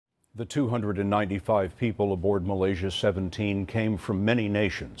The 295 people aboard Malaysia 17 came from many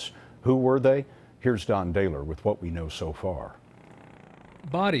nations. Who were they? Here's Dahler with what we know so far.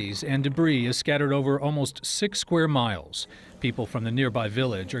 Bodies and debris is scattered over almost 6 square miles. People from the nearby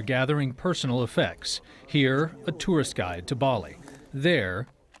village are gathering personal effects. Here, a tourist guide to Bali. There,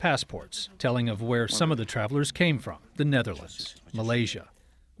 passports telling of where some of the travelers came from, the Netherlands, Malaysia.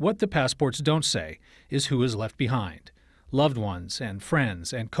 What the passports don't say is who is left behind. Loved ones and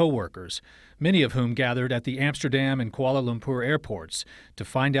friends and co-workers, many of whom gathered at the Amsterdam and Kuala Lumpur airports to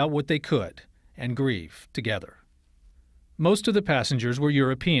find out what they could and grieve together. Most of the passengers were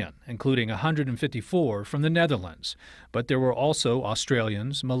European, including 154 from the Netherlands, but there were also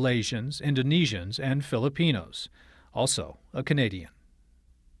Australians, Malaysians, Indonesians, and Filipinos, also a Canadian.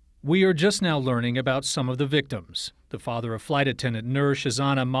 We are just now learning about some of the victims. The father of flight attendant Nur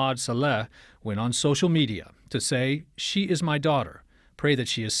Shazana Maud Saleh went on social media to say, "She is my daughter. Pray that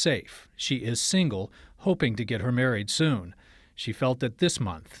she is safe. She is single, hoping to get her married soon. She felt that this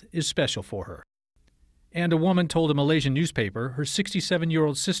month is special for her." And a woman told a Malaysian newspaper her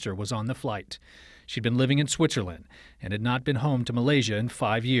 67-year-old sister was on the flight. She'd been living in Switzerland and had not been home to Malaysia in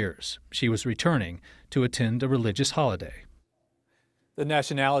 5 years. She was returning to attend a religious holiday. The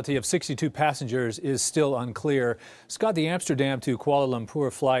nationality of 62 passengers is still unclear. Scott, the Amsterdam to Kuala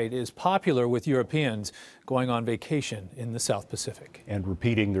Lumpur flight is popular with Europeans going on vacation in the South Pacific. And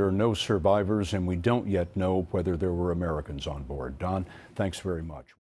repeating, there are no survivors, and we don't yet know whether there were Americans on board. Don, thanks very much.